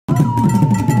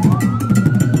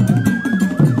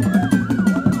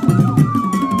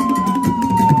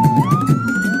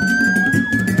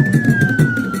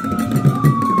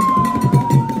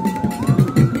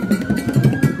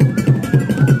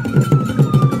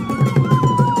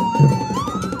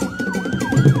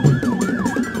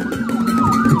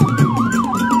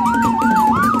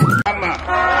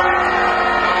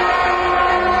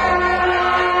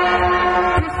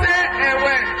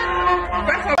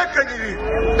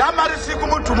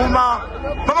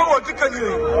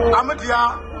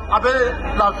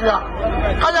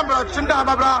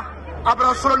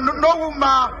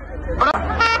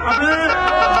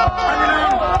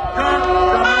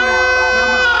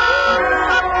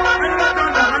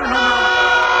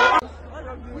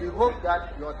We hope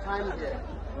that your time here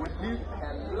will leave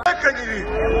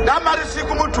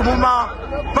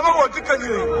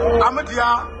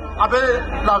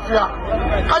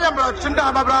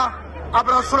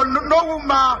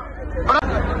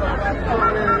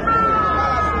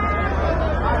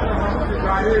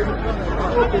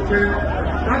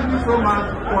Thank you so much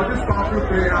for this powerful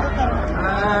prayer.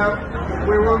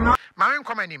 We will not. Marin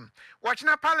Komanim, watching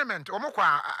a parliament,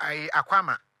 Omokwa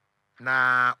Aquama,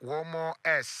 na Womo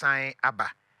sign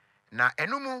Abba, na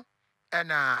Enumu, and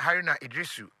Harina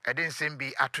Idrisu, I didn't seem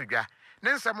be Atuga.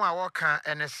 Then someone walk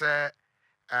and said,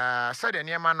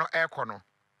 Yamano Aircono.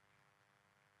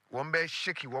 Wombe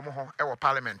shaky womo, our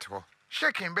parliament.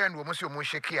 Shaking Ben, Womusio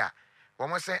Mushakia,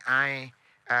 Womo say,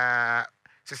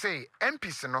 say,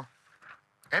 MPs no.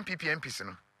 NPP MPs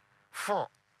no 4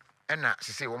 na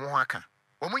say wo mo aka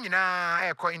wo mo nyina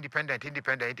e ko independent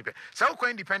so ko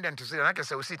independent so na ka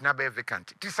say o seat na be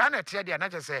vacant ti sa na tie dia na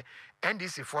ka say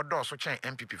NDC 4 door so chen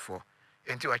MPP 4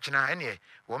 enti wa china ene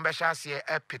wo mbe sha ase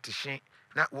a petition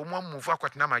na wo mo move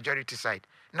akwatena majority side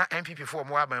na MPP 4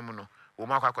 mo aban mu no wo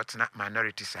mo akwatena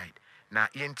minority side na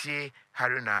yentie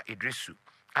Haruna Idrisu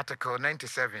article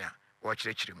 97 a wo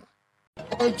chirechiri mu.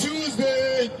 On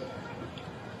Tuesday,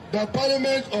 the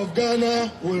Parliament of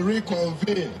Ghana will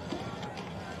reconvene.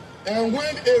 And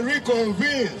when it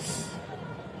reconvenes,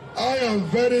 I am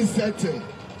very certain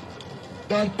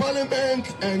that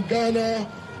Parliament and Ghana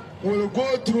will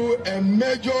go through a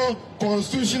major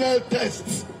constitutional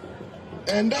test.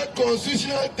 And that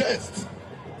constitutional test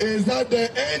is that the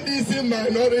NDC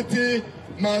minority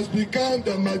must become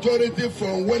the majority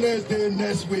from Wednesday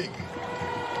next week.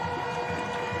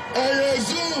 I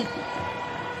assume,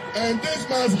 and this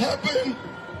must happen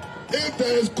if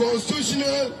there is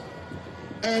constitutional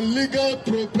and legal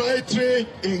propriety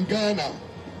in Ghana,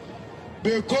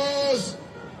 because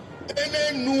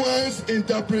any nuanced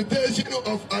interpretation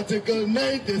of Article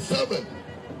 97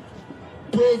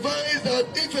 provides that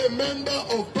if a member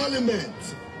of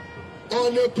parliament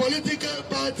on a political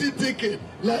party ticket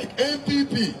like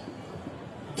NPP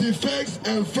defects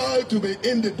and files to be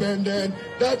independent,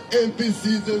 that MP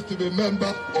ceases to be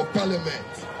member of parliament.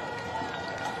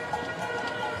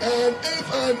 And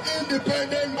if an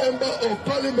independent member of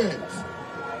parliament,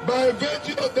 by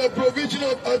virtue of the provision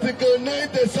of Article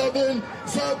 97,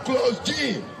 subclause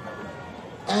G,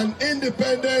 an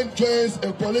independent joins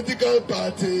a political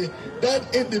party,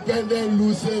 that independent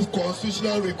loses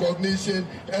constitutional recognition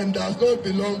and does not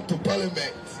belong to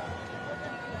parliament.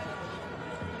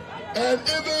 And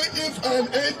even if an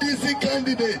NDC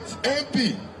candidate,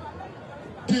 MP,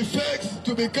 defects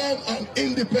to become an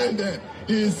independent,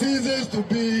 he ceases to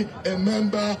be a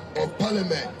member of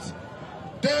parliament.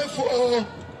 Therefore,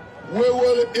 we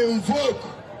will invoke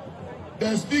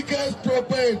the Speaker's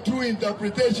proper and true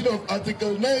interpretation of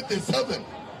Article 97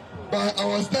 by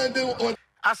our standing order.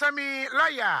 Asami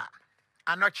lawyer,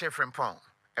 Anoche from Pong,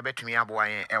 a bet me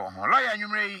aboye ewo ho. Lawyer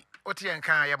nyumre oti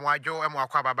enka ye moajo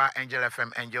emwakwa baba Angel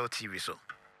FM Angel TV so.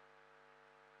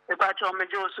 E ba cho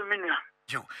mejo so minu.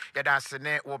 Jo, yada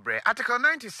ne wobre. Article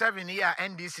 97 here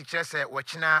NDC chese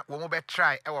wachina wo mo be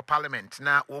try ewo parliament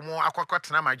na wo mo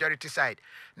akwakotena majority side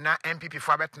na MPP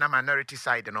for betena minority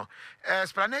side no.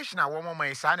 Explanation a wo mo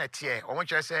mai sa na tie, wo mo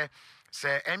chese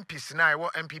se MPs na ewo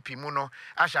MPP mu no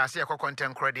asha ase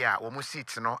ekokonten krodi a wo mo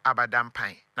seats no abadam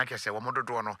pan na kese wo mo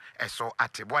dodo no eso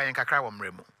ate boy enkakra wo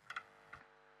mremu.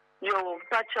 Yo,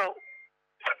 pacho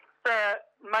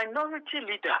minority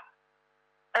leader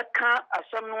eka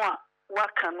asamwa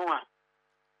wakanwa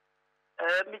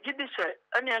migidi se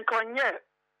ani enkonye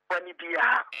boni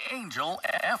bia Angel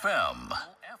FM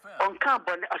on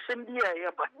carbon assembly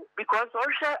ya boni because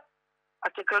also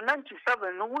article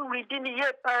 97 no we reading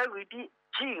here pa read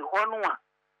G honwa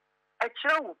a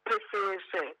kire wo pefe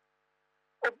se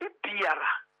obi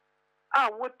biara a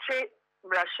wote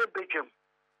mrashe bedwam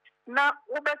na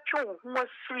wo betwe ho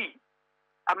free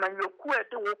amanyoku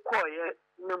ede wo koye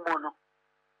ne mo no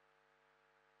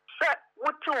se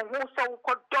wote wo so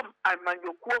wo dom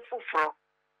amanyoku foforo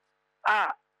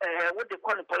what they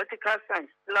call in political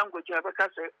science language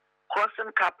because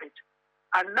crossing carpet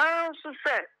and now so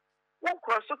say one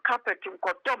cross carpet in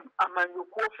kodom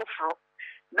amanyoku foforo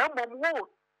na mo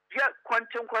ya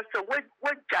quantum kwase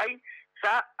we jai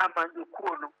sa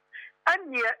amanyoku no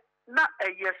anye na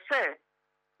say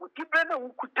wotibre na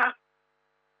wukuta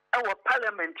our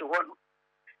parliament one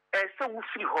so we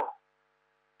free ho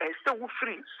so we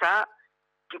free sa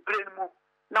tibre mu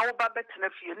na wo ba betena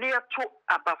fie na to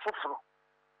aba foforo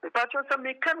the patron some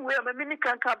can we a mini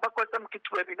can come back some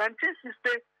kitu e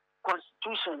 1960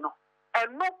 constitution no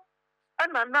and no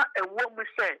anana e wo mu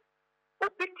say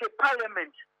obi ke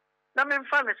parliament na me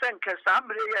mfa ne say nka sa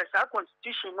amre ye sa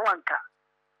constitution no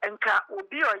anka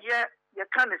obi oye ye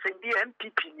kan say the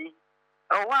NPP ni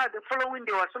while the following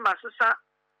day was some asesa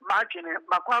margin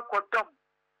makwa kodom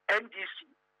NDC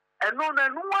and no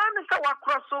one say wa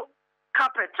cross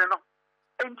carpet no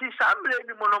enti samble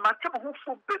ni monomate ho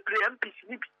fu bebre MPs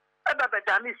ni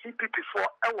ebabedani CPP for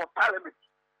our parliament.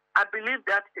 I believe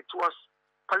that it was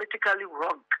politically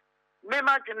wrong. Me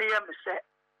imagine me say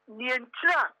ni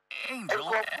entra Angel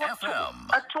FM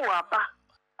atoaba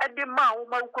ede ma wo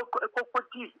ma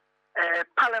kokoti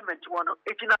parliament one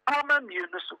ejina ama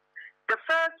mienu so. The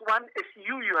first one is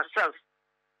you yourself.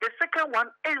 The second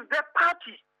one is the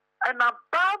party. And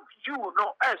above you,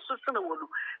 no,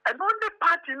 and only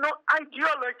party, no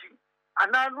ideology.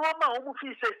 And I know my own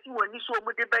fee says you when you saw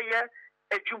me the bayer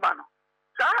a Jumano.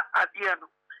 Sa adiano.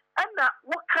 And that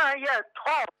what can you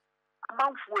talk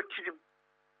among 14?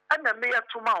 And the mayor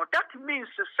tomorrow. That means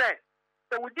to say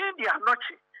that within the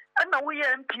anoche, and now we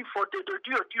are MP for the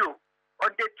duo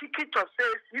on the ticket of say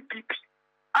CPP.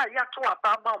 I have to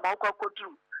about my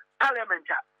parliament.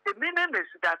 The meaning is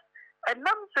that and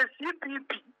now says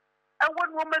CPP. And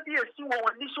one woman be a see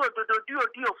one this or the duo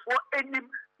for any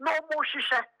no more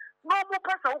shisha, no more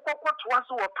person who got to us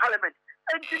or parliament.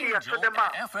 Engineer to the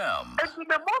mouth. And in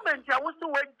the moment I was to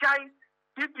a giant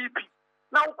DPP.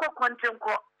 Now co quantum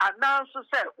co announce to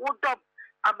say, oh dog,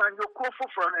 I'm on your call for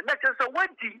front and that is a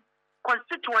wedding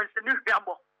constituency in this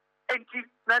gamble. And the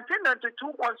 1992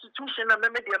 constitution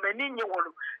amendment the Menin one.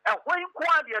 And when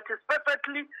quality is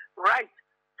perfectly right,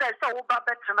 says so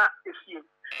better if you.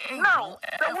 Now,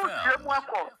 the whole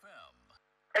Jemwako,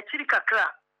 a Chirikakra,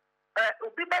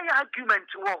 Obey argument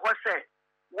was say,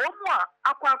 one more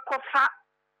aqua cofa,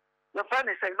 the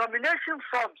funny say nomination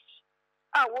forms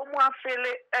one more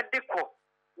fairly adequate.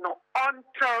 No,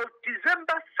 until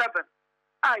December 7th,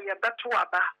 I am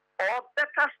Batuaba, or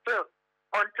better still,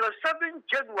 until 7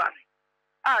 January,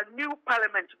 our new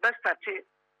parliament best at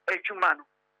a Jumano.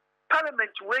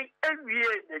 Parliament way every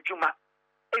year in the Juma.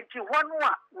 81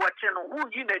 watching who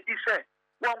in a decent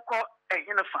one call a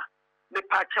hinafa, the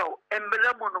pacho, and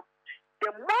Belamono.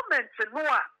 The moment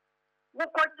Noah, who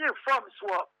got the forms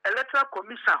were electoral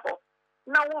commission,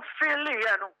 now fairly,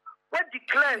 what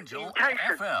declared intention.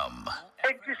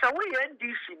 It is a way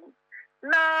NDC.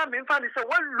 Now, me find is a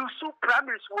one Lusu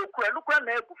primaries will look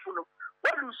on Ebufuno.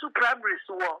 What Lusu primaries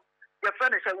were, your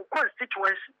friend is a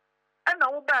constituency. And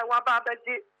now by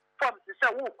Wababaji forms is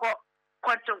a who call.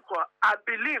 I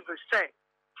believe say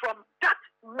from that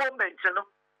moment,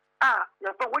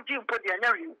 you're what you put the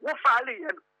area,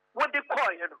 what they call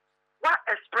what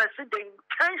expressing the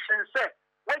intention say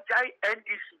what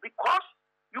NDC because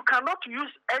you cannot use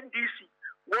NDC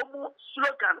one more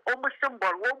slogan, almost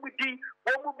symbol, one would be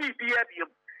behavior.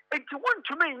 If you want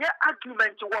to mean your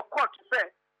argument to a court say,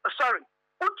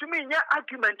 want to mean your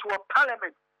argument to a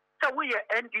parliament, so we are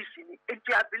NDC, if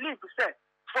I believe say.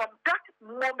 From that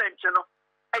moment,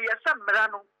 I am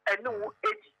Marano and no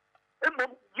age.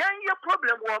 Your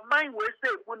problem or mine will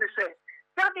say, when they say,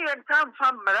 Danny and Tom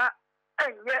from Mara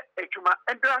and yet Ejuma.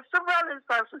 And there are several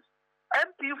instances.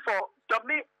 MP for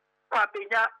Domi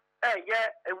Papina,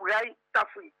 and right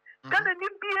Taffy. Then a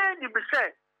new be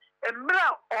say, and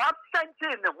Mara or absent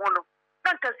in the one.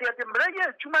 Because he had the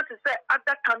Maria Juma to say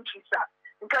other countries,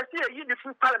 because here a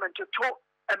unified parliament to talk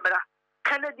and Mara.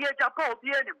 Canada, Japan,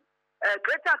 the enemy.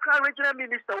 Greater Accra Regional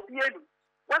Minister of the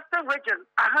Western Region,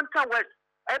 Ahanta West,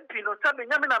 MP, no Sabi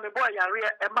Yamina Boy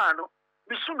area, Emano,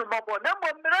 Misuno Mobo,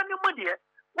 number Millennium.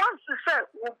 Once you say,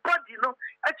 oh, body, no,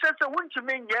 I just want to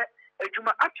mean yet,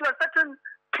 after a certain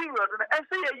period, and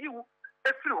say you,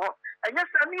 a few, and yes,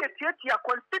 I mean, a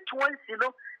constituency,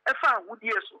 a farm would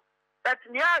yes. That's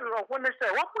the area of when they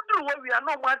say, what would do where we are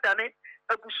no more than it,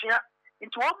 a bushia,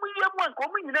 into 1 million one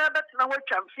coming in there, that's now a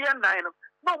champion 9,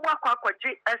 no more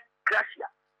JS. Gracia.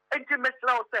 And to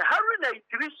Mr. Say, Harry,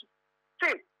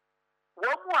 say,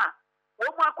 one more,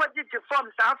 Woman aquatic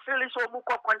forms are feeling so much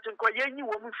content, Koyani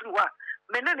woman through her.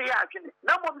 Menene Yakin.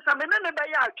 No one some menene by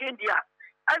Yakindia.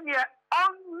 And yet,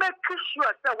 on make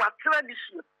sure that what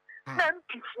tradition. Then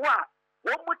before,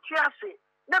 one more tiase.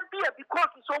 Not be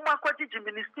because it's so much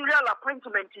ministerial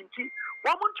appointment in tea.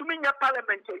 One want to mean your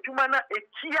parliament, you man a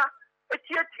tia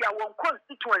one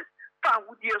constituents, found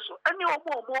with you so. And no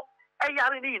more, a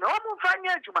yarin, almost fine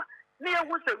juma. Near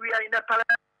was we are in a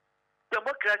parliament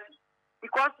democracy.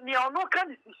 Because near no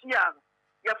can is here.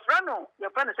 Your friend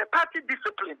is a party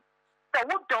discipline. The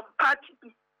wood don't party,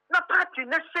 not party,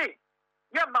 let's say.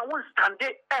 Yeah, my one stand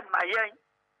there and my young.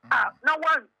 Now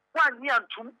one year and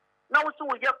two. Now, so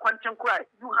we get quantum cry.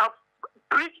 You have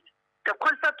breached the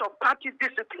concept of party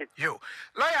discipline. You,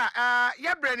 lawyer,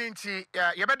 you're bringing to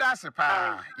your bedasi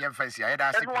pa, your fancy, I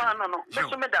ask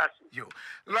you.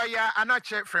 Lawyer, I'm not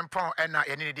check from Pong and not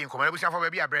any didn't come. I wish I for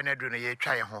maybe a brand new, you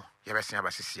try home. You're a